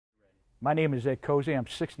My name is Kozy. I'm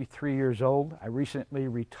 63 years old. I recently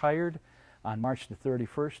retired on March the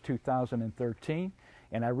 31st, 2013,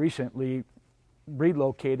 and I recently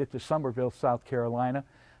relocated to Summerville, South Carolina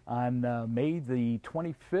on May the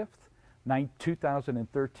 25th,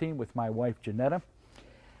 2013 with my wife, Janetta.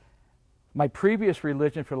 My previous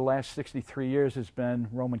religion for the last 63 years has been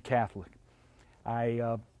Roman Catholic.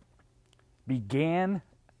 I began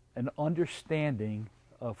an understanding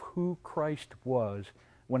of who Christ was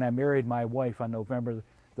when I married my wife on November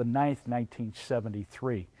the 9th,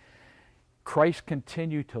 1973. Christ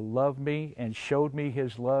continued to love me and showed me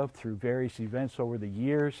his love through various events over the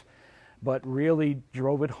years, but really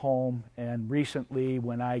drove it home. And recently,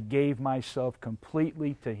 when I gave myself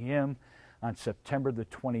completely to him on September the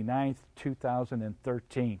 29th,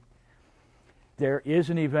 2013. There is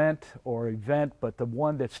an event, but the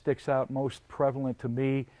one that sticks out most prevalent to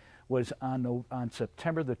me was on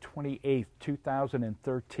September the 28th,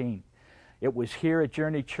 2013. It was here at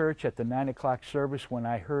Journey Church at the 9 o'clock service when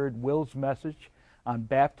I heard Will's message on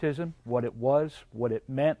baptism, what it was, what it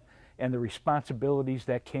meant, and the responsibilities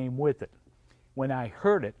that came with it. When I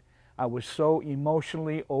heard it, I was so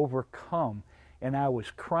emotionally overcome, and I was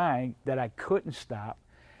crying that I couldn't stop.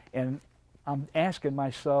 And I'm asking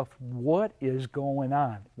myself, what is going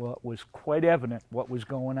on? Well, it was quite evident what was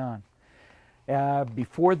going on.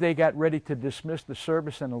 Before they got ready to dismiss the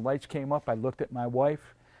service and the lights came up, I looked at my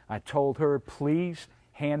wife. I told her, please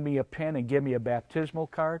hand me a pen and give me a baptismal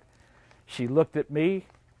card. She looked at me,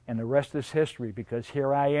 and the rest is history, because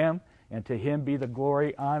here I am, and to him be the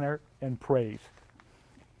glory, honor, and praise.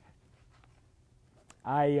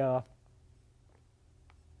 I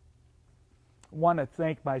want to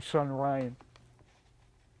thank my son Ryan.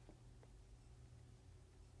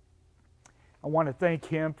 I want to thank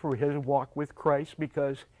him for his walk with Christ,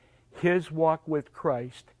 because his walk with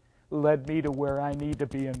Christ led me to where I need to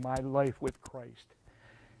be in my life with Christ.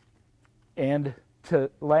 And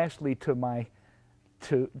lastly, to my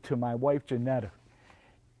wife Janetta.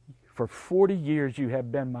 For 40 years you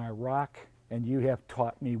have been my rock, and you have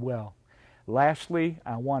taught me well. Lastly,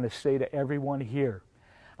 I want to say to everyone here,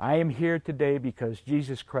 I am here today because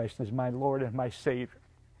Jesus Christ is my Lord and my Savior.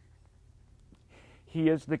 He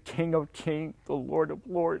is the King of kings, the Lord of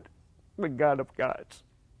lords, the God of gods.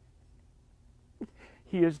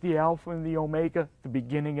 He is the Alpha and the Omega, the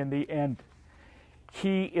beginning and the end.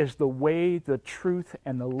 He is the way, the truth,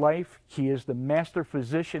 and the life. He is the master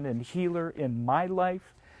physician and healer in my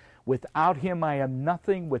life. Without him, I am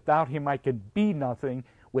nothing. Without him, I can be nothing.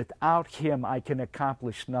 Without him, I can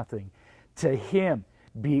accomplish nothing. To him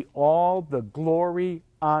be all the glory,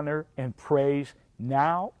 honor, and praise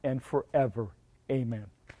now and forever. Amen.